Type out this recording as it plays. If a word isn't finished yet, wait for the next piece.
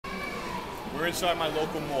We're inside my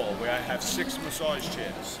local mall where I have 6 massage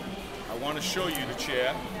chairs. I want to show you the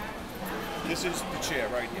chair. This is the chair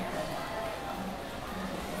right here.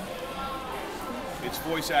 It's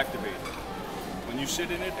voice activated. When you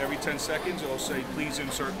sit in it, every 10 seconds it'll say, please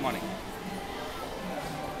insert money.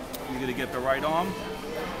 You're going to get the right arm,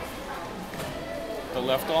 the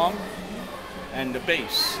left arm, and the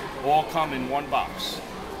base all come in one box.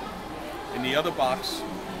 In the other box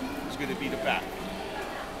is going to be the back.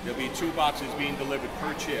 There'll be 2 boxes being delivered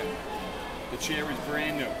per chair. The chair is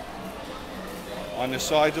brand new. On the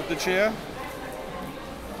sides of the chair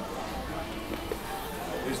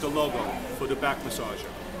is the logo for the back massager.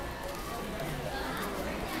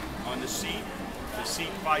 On the seat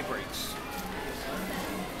vibrates.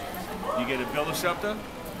 You get a Viliceptor.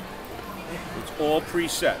 It's all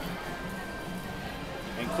preset.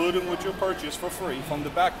 Including with your purchase for free from the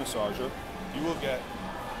back massager, you will get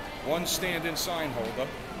 1 stand-in sign holder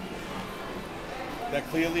that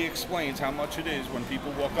clearly explains how much it is when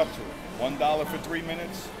people walk up to it. $1 for 3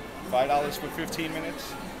 minutes, $5 for 15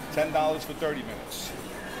 minutes, $10 for 30 minutes.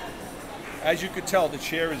 As you could tell, the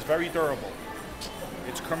chair is very durable.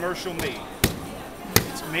 It's commercial made.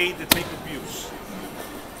 It's made to take abuse.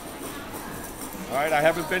 All right, I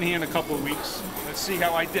haven't been here in a couple of weeks. Let's see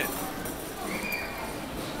how I did.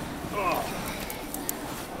 Oh.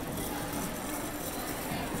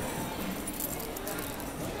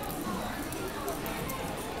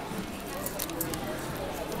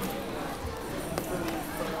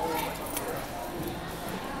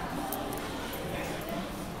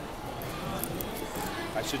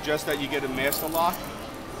 I suggest that you get a master lock,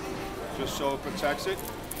 just so it protects it.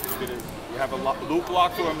 You have a loop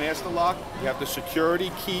lock or a master lock. You have the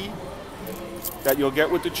security key that you'll get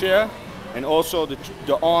with the chair, and also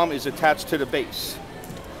the arm is attached to the base.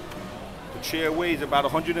 The chair weighs about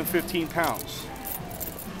 115 pounds.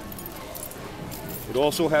 It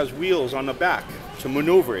also has wheels on the back to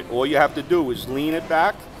maneuver it. All you have to do is lean it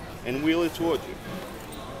back and wheel it towards you.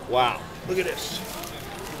 Wow, look at this.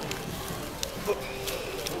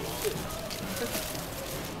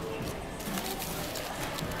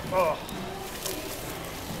 Oh.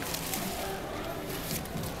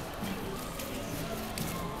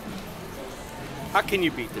 How can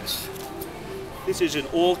you beat this? This is an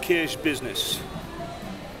all-cash business.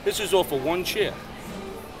 This is all for 1 chair.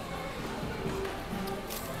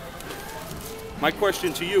 My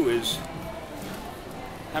question to you is,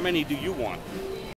 how many do you want?